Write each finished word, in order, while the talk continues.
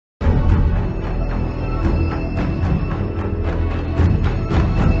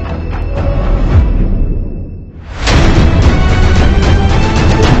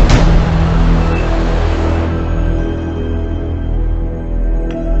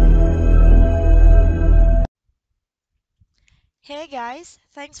guys,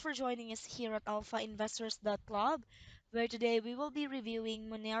 thanks for joining us here at alphainvestors.club, where today we will be reviewing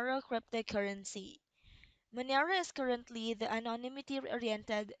Monero Cryptocurrency. Monero is currently the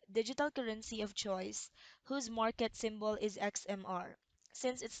anonymity-oriented digital currency of choice, whose market symbol is XMR.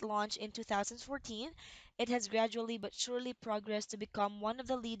 Since its launch in 2014, it has gradually but surely progressed to become one of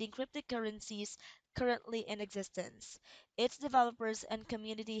the leading cryptocurrencies currently in existence. Its developers and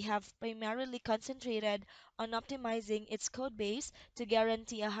community have primarily concentrated on optimizing its code base to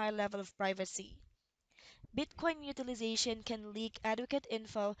guarantee a high level of privacy. Bitcoin utilization can leak adequate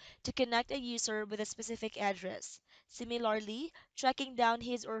info to connect a user with a specific address. Similarly, tracking down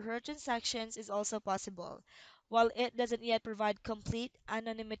his or her transactions is also possible. While it doesn't yet provide complete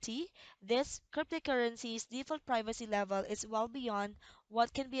anonymity, this cryptocurrency's default privacy level is well beyond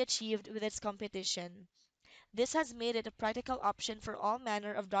what can be achieved with its competition. This has made it a practical option for all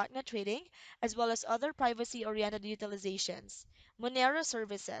manner of darknet trading, as well as other privacy-oriented utilizations. Monero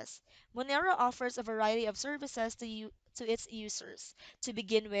services. Monero offers a variety of services to its users. To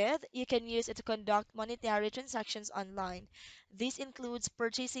begin with, you can use it to conduct monetary transactions online. This includes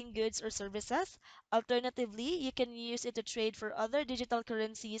purchasing goods or services. Alternatively, you can use it to trade for other digital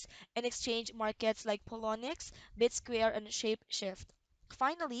currencies and exchange markets like Poloniex, BitSquare, and ShapeShift.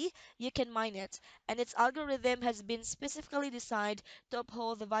 Finally, you can mine it, and its algorithm has been specifically designed to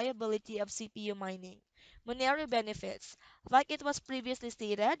uphold the viability of CPU mining. Monero benefits. Like it was previously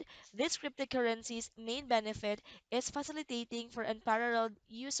stated, this cryptocurrency's main benefit is facilitating for unparalleled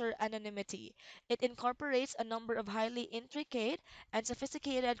user anonymity. It incorporates a number of highly intricate and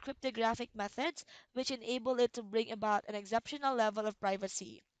sophisticated cryptographic methods which enable it to bring about an exceptional level of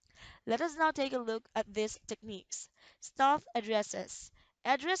privacy. Let us now take a look at these techniques. Stealth addresses.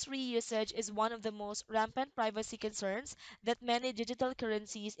 Address reusage is one of the most rampant privacy concerns that many digital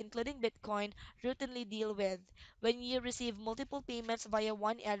currencies, including Bitcoin, routinely deal with. When you receive multiple payments via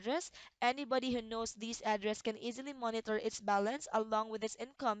one address, anybody who knows this address can easily monitor its balance along with its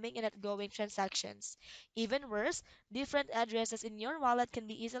incoming and outgoing transactions. Even worse, different addresses in your wallet can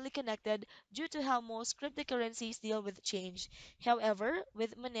be easily connected due to how most cryptocurrencies deal with change. However,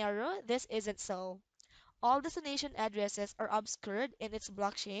 with Monero, this isn't so. All destination addresses are obscured in its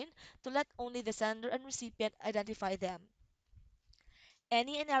blockchain to let only the sender and recipient identify them.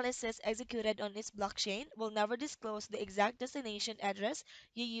 Any analysis executed on its blockchain will never disclose the exact destination address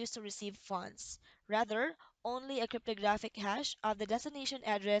you used to receive funds. Rather, only a cryptographic hash of the destination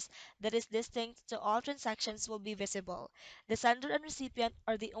address that is distinct to all transactions will be visible. The sender and recipient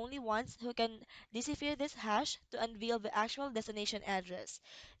are the only ones who can decipher this hash to unveil the actual destination address.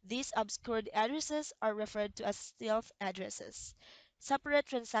 These obscured addresses are referred to as stealth addresses. Separate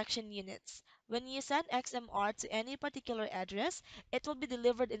transaction units. When you send XMR to any particular address, it will be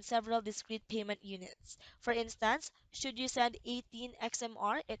delivered in several discrete payment units. For instance, should you send 18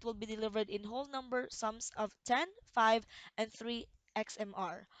 XMR, it will be delivered in whole number sums of 10, 5, and 3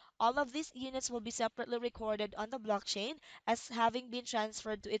 XMR. All of these units will be separately recorded on the blockchain as having been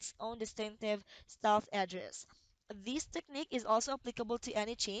transferred to its own distinctive stealth address. This technique is also applicable to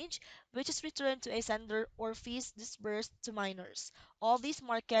any change which is returned to a sender or fees disbursed to miners. All these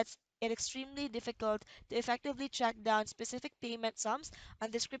markets it extremely difficult to effectively track down specific payment sums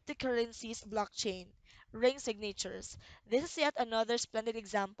on this cryptocurrency's blockchain. Ring signatures. This is yet another splendid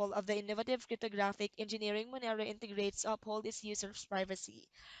example of the innovative cryptographic engineering Monero integrates to uphold its users' privacy.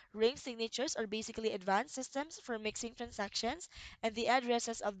 Ring signatures are basically advanced systems for mixing transactions, and the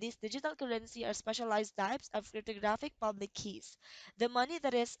addresses of this digital currency are specialized types of cryptographic public keys. The money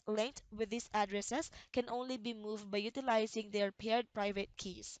that is linked with these addresses can only be moved by utilizing their paired private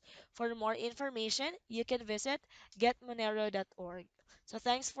keys. For more information, you can visit getmonero.org. So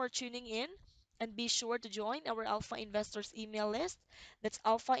thanks for tuning in and be sure to join our Alpha Investors email list. That's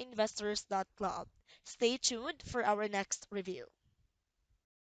alphainvestors.club. Stay tuned for our next review.